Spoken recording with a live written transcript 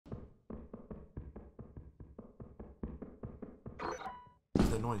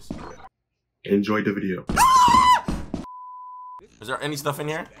noise? Enjoy the video. Is there any stuff in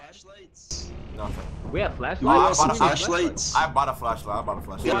here? Nothing. We have flashlights. I bought a flashlight. What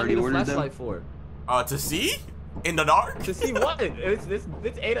do you need a flashlight for? To see? In the dark? To see what?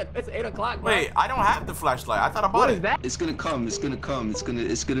 It's 8 o'clock. Wait, I don't have the flashlight. I thought I bought what it. What is that? It's gonna come. It's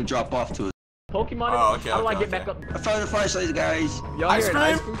gonna drop off to us. Pokemon? Oh, okay. How do I get back up? I found the flashlight, guys. Y'all hear an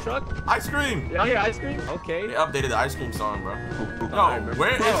ice cream truck? Ice cream. Y'all hear ice cream? Okay. They updated the ice cream song, bro. No,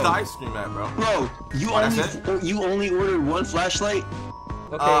 where is the ice cream at, bro? Bro, you only ordered one flashlight?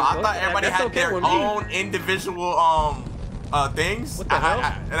 Okay, I thought everybody had their own individual things. What the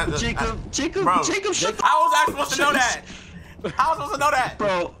hell? Jacob, shut the How was I supposed to know that? How was I supposed to know that?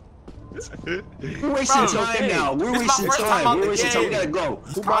 Bro. We're wasting time now. We're wasting time. We gotta go.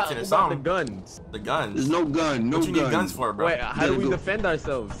 Who brought the guns? The guns. There's no gun. No what you gun. need guns for, bro? Wait, how do we defend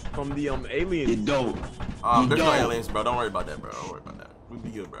ourselves from the aliens? You don't. There's no aliens, bro. Don't worry about that, bro. Don't worry about that. We'll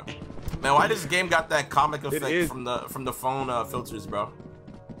be good, bro. Man, why this game got that comic effect from the phone filters, bro?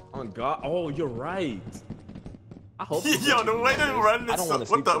 Oh God! Oh, you're right. I hope. Yo, the way they run this.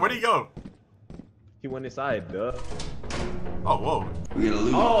 What the? Where'd he go? He went inside, duh. Oh, whoa. We gotta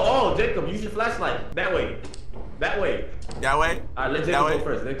lose. Oh, Jacob, use your flashlight. That way. That way. That way? Alright, let Jacob go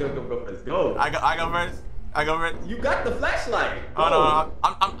first. Let Jacob go first. Go. I go first. I go first. You got the flashlight. Oh no,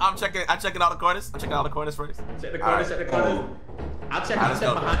 I'm checking all the corners. I'm checking all the corners first. Check the corners. Check the corners. I'll check behind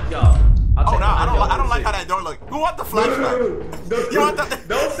Oh y'all. no, I don't like how that door look. Who want the flashlight? You want the?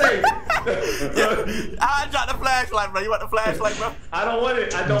 Don't say. I dropped the flashlight, bro. You want the flashlight, bro? I don't want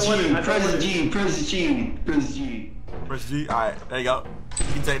it. I don't want it. Press G. Press G. Press G. Press G. All right, there you go.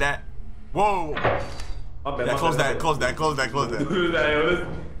 You can take that. Whoa. Yeah, close that. Close that. Close that. Close that.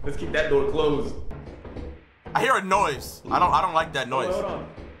 Let's keep that door closed. I hear a noise. I don't like that noise. Hold on.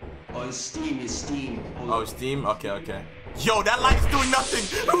 Oh, it's steam. It's steam. Oh, it's steam. Okay. Yo, that light's doing nothing.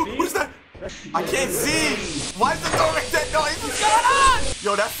 Who's that? I can't see. Why is the door make that noise? What's going on?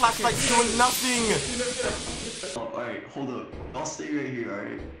 Yo, that flashlight's doing nothing. Oh, alright, hold up. I'll stay right here,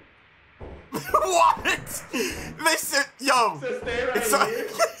 alright? What? They said, yo. Stay right here.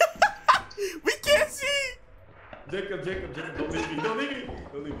 We can't see. Jacob, don't leave me. Don't leave me.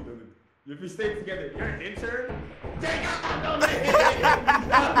 If we stay together, you're an intern? Jacob, don't leave me.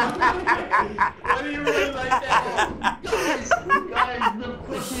 Why do you run like that? Guys, the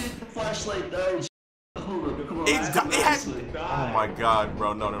fucking flashlight died. Hold up, come on. It has. Oh my god,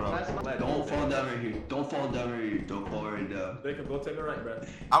 bro. No. Don't fall down right here. Don't fall down right here. Don't fall right down. Jacob, go take a right, bro.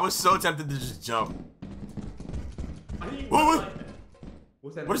 I was so tempted to just jump. What?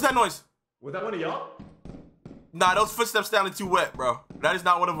 What is that noise? Was that one of y'all? Nah, those footsteps sounded too wet, bro. That is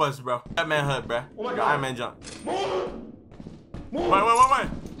not one of us, bro. That man hood, bro. Oh my god. Iron Man jump. Move. Wait.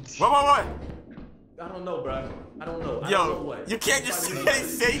 I don't know, bro. I don't know. Yo, you can't just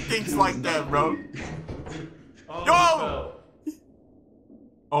say things like that, bro. Oh, Yo!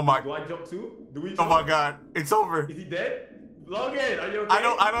 Oh my. Do I jump too? Do we jump? Oh my god, it's over. Is he dead? Logan, are you okay?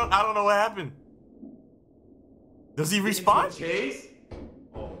 I don't know what happened. Does he respawn? Chase?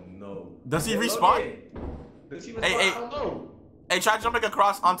 Oh no. Does he respawn? Does he respawn? Hey. I don't know. Hey, try jumping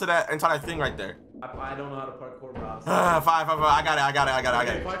across onto that thing right there. I don't know how to parkour, bro. Five. I got it.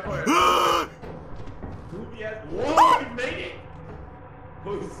 Okay, parkour. Whoa, he made it.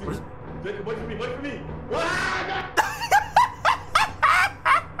 Jacob, wait for me.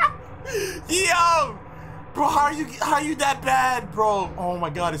 Yo, bro, how are you that bad, bro? Oh my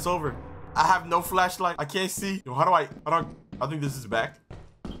god, it's over. I have no flashlight. I can't see. Yo, how do I think this is back.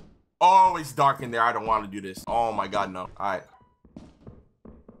 Oh, it's dark in there. I don't want to do this. Oh my god, no. All right.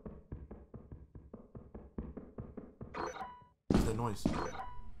 What's that noise?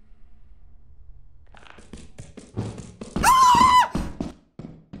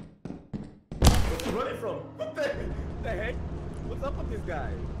 Where's he running from? What the heck? What's up with this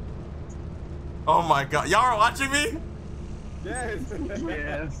guy? Oh my god. Y'all are watching me? Yes.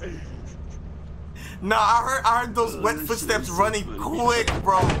 Yes. Nah, I heard those wet footsteps running quick,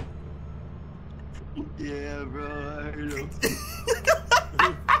 bro. Yeah, bro, I heard him.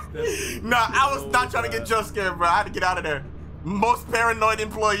 Nah, I was not trying to get jump scared, bro. I had to get out of there. Most paranoid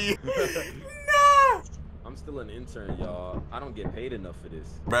employee. No. I'm still an intern, y'all. I don't get paid enough for this.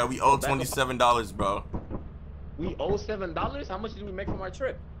 Bro, we owe $27, bro. We owe $7? How much did we make from our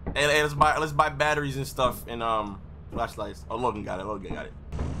trip? Hey, let's buy batteries and stuff and flashlights. Oh, Logan got it.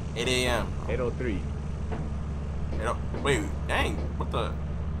 8 a.m. 8:03. Wait, dang, what the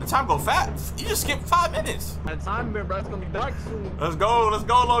time go fast. You just skipped 5 minutes. By the time, bro, it's gonna be dark soon. Let's go,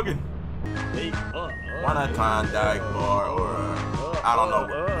 Logan. Wait, One at a time, Dag Bar, or I don't know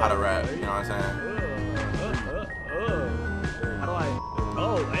how to rap. You know what I'm saying? How do I?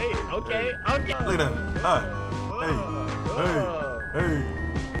 Oh, Hey, okay. Look at that. Hey.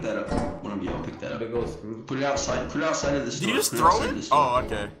 Pick that up. One of y'all pick that up. Big old screw. Put it outside. Put it outside of the store. Did you just Put throw outside of the it? store. Oh,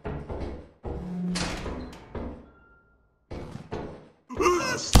 okay.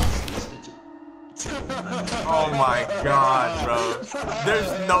 Oh my god, bro.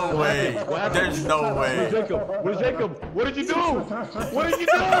 There's no way. There's no way. Jacob? Where's Jacob? What did you do? What did you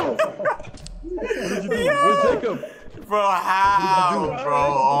do? Where's Jacob? Bro, how, bro?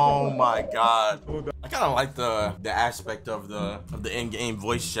 Oh my god. I kind of like the aspect of the in-game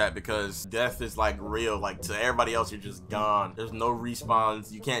voice chat because death is like real. Like to everybody else, you're just gone. There's no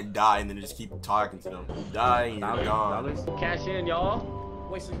respawns. You can't die and then just keep talking to them. You die and you're gone. Cash in, y'all.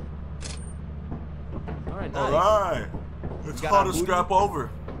 Wait. All right, nice. All right. It's called a scrap over.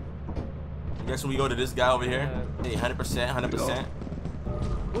 I guess we go to this guy over here. Hey, 100%, 100%.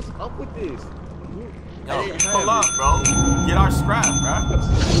 What's up with this? Yo, pull up, bro. Get our scrap, bro.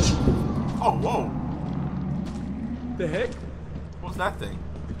 Oh, whoa. The heck? What's that thing?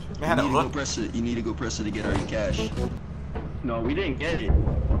 Man, had a hook. You need to go press it to get our cash. No, we didn't get it.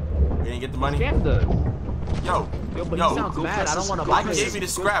 We didn't get the money? Scammed us. Yo, But he sounds mad. I don't want to buy I gave you the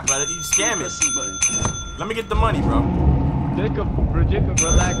scrap, brother. You scamming. Button. Let me get the money, bro. Jacob,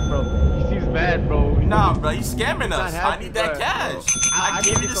 relax, bro. He seems bad, bro. Nah, bro, he's scamming us. I need that cash. I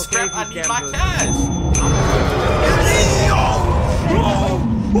gave you the scrap. I need my cash.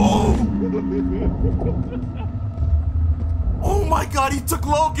 Oh my god, he took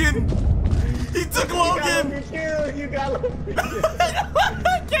Logan. He took Logan. You gotta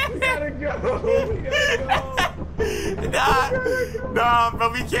go. Nah,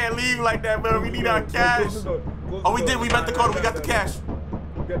 bro, we can't leave like that, bro. We need our cash. Oh, we did. We met the code. We got the cash.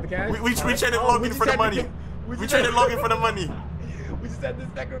 You got the cash? We traded Logan for the money. We traded Logan for the money. We just had to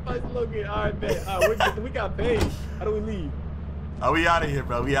sacrifice Logan. All right, man. All right, we got paid. How do we leave? Oh, we out of here,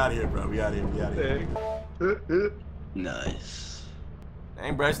 bro. We out of here, bro. We out of here. We out of here. Nice.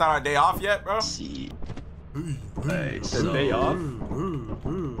 Dang, bro, it's not our day off yet, bro. Let's see. Alright, so Day off?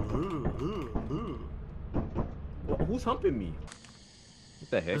 Who's humping me? What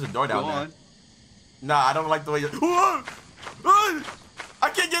the heck? There's a door down go there. on. Nah, I don't like the way you. I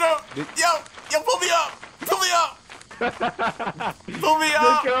can't get up. Yo, pull me up. Pull me up. Pull me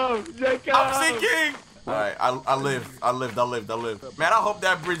up. Jacob. I'm sinking. All right, I lived. Man, I hope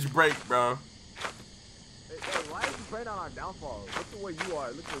that bridge break, bro. Hey, why is he praying on our downfall? Look at where you are.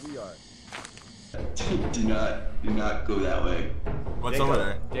 Look where we are. Do not go that way. What's Jacob, over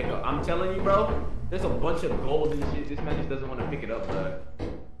there? Jacob, I'm telling you, bro. There's a bunch of gold and shit. This man just doesn't want to pick it up, bro.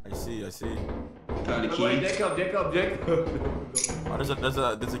 I see. Found a key. Wait, Jacob. Oh, there's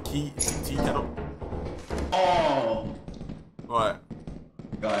a key tea kettle. Oh, What?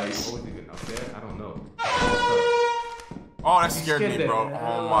 guys. What was he doing up there? I don't know. Oh, that scared me, bro.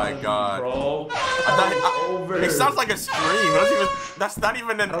 Oh my god. Bro. I thought it sounds like a scream. That's not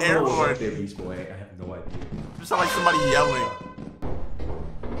even an air horn. It I have no idea. just sounds like somebody yelling.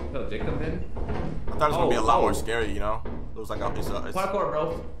 No, Jacob then? I thought it was gonna be a lot more scary, you know? It was like it's Parkour,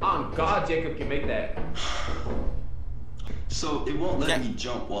 bro. On God, Jacob can make that. So it won't let Yeah. me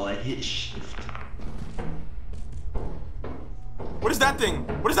jump while I hit shift. What is that thing?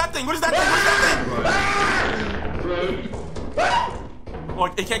 What is that thing? Bro. Oh,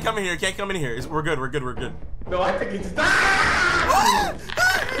 it can't come in here. It can't come in here. We're good. No, I think he just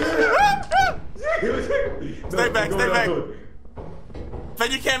Stay back.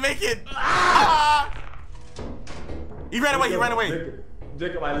 Fed, you can't make it. Ah! He ran away.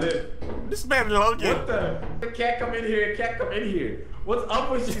 Jacob, I live. This man Logan. What the? It can't come in here. What's up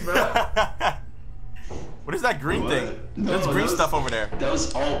with you, bro? What is that green What? thing? No, There's green that was- stuff over there. That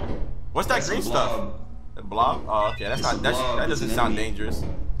was all. What's that That's green a stuff? blob. A blob? Oh, okay. That's It's not. a blob. That It's doesn't an sound enemy. dangerous.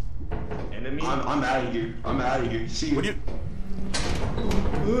 Enemy? I'm out of here. See you. What do you?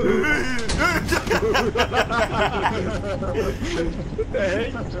 What the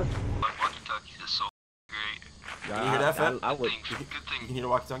heck? Walkie-talkie is so great. Can you hear that, Fed? I would. Good You thing can hear the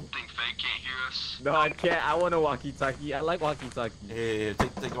walkie-talkie? Faye can't hear us. No, I can't. I want a walkie-talkie. I like walkie-talkie. Here,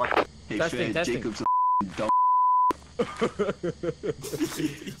 take the walkie. Hey, Testing, Fed, testing. Jacob's a dumb.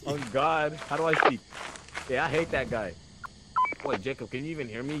 Oh God, how do I speak? Yeah, I hate that guy. Wait, Jacob, can you even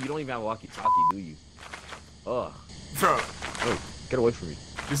hear me? You don't even have a walkie-talkie, do you? Ugh. Bro, Oh, get away from me.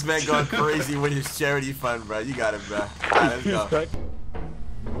 this man going crazy with his charity fund, bro. You got it, bro. Alright, let's go.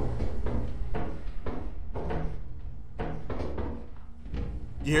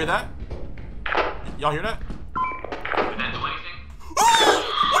 You hear that? Y'all hear that? Did that do anything?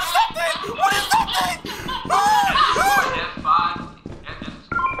 What is that thing? What is that thing? F5.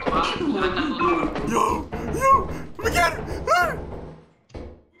 Yo, we got it.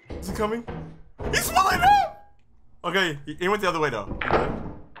 he coming? He's pulling up! Okay, he went the other way though.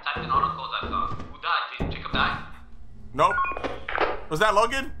 Typed in auto close, I saw. Who died? Did Jacob die? Nope. Was that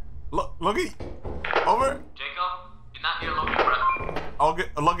Logan? Logan? Over? Jacob? You're not here, Logan, bro.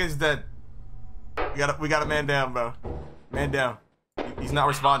 Logan's dead. We got a man down, bro. Man down. He's not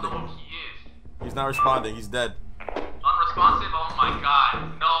responding. I don't know who he is. He's not responding. He's dead. Unresponsive? Oh my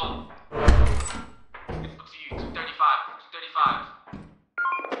god. No. It's up to you. 235. 235.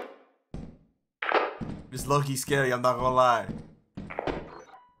 This low-key scary, I'm not gonna lie.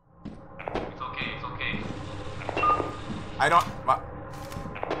 It's okay. It's okay. I don't...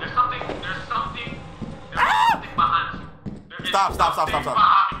 There's something behind you. Stop.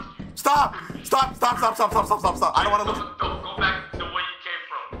 Behind you. Stop! I don't wanna look... Don't go back the way you came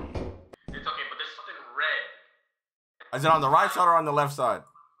from. It's okay, but there's something red. Is it on the right side or on the left side?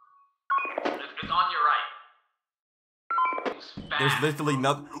 It's on your right. It's fast. There's literally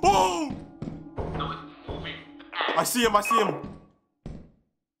nothing... Oh! No, it's moving fast. I see him.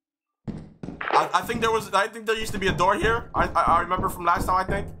 I think there used to be a door here. I remember from last time, I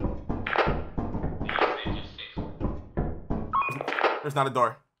think. There's not a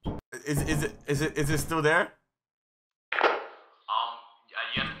door. Is it still there? You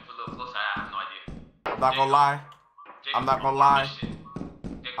have to move a little closer. I have no idea. I'm not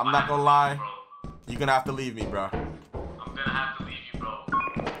gonna lie. You're gonna have to leave me, bro. I'm gonna have to leave you, bro.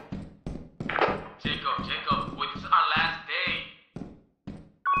 Jacob, wait, this is our last day.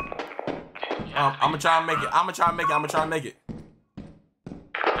 I'm gonna try and make it. I'm gonna try and make it. You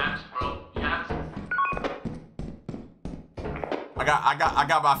have to, bro. You have to. I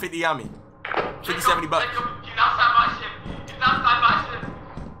got about 50 on me. 50, 70 bucks. Jacob, he's outside my ship. He's outside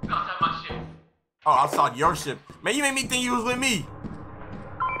my ship. Oh, outside your ship. Man, you made me think you was with me.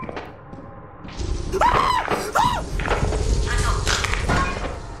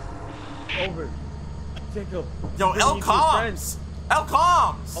 Over. Jacob. Yo, L Coms.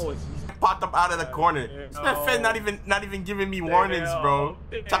 Oh, it's popped up out of the corner. This man Fed not even giving me warnings, bro.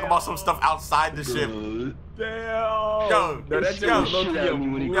 Talk about some stuff outside the ship. Damn. Yo, No, that shit was low-key a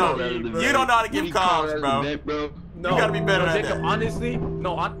you don't know how to give comms, bro. No, You gotta be better at Jacob, that. honestly,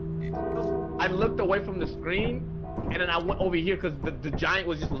 no, I looked away from the screen, and then I went over here because the giant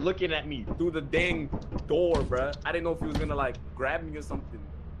was just looking at me through the dang door, bruh. I didn't know if he was gonna like grab me or something.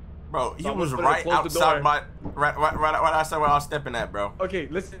 Bro, he So was I'm gonna right close the outside door. my right outside where I was stepping at, bro. Okay,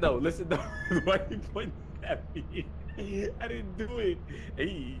 listen though. Why are you pointing at me? I didn't do it.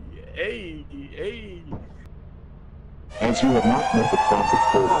 Hey. As you have not met the proper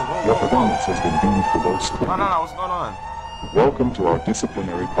quota, your performance has been deemed below No, what's going on? Welcome to our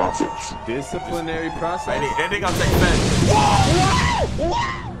disciplinary process. Disciplinary process. They gonna take that.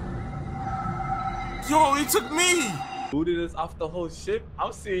 Whoa! Yo, he took me. Booted us off the whole ship. I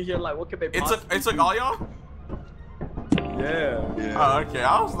was sitting here like, what could they possibly It took do? all y'all? Yeah. Oh, okay.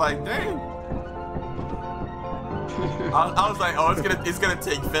 I was like, dang. I was like, oh, it's gonna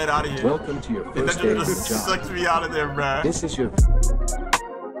take Fed out of here. Welcome to your And first then day it of the just job. sucked me out of there, bruh. This is your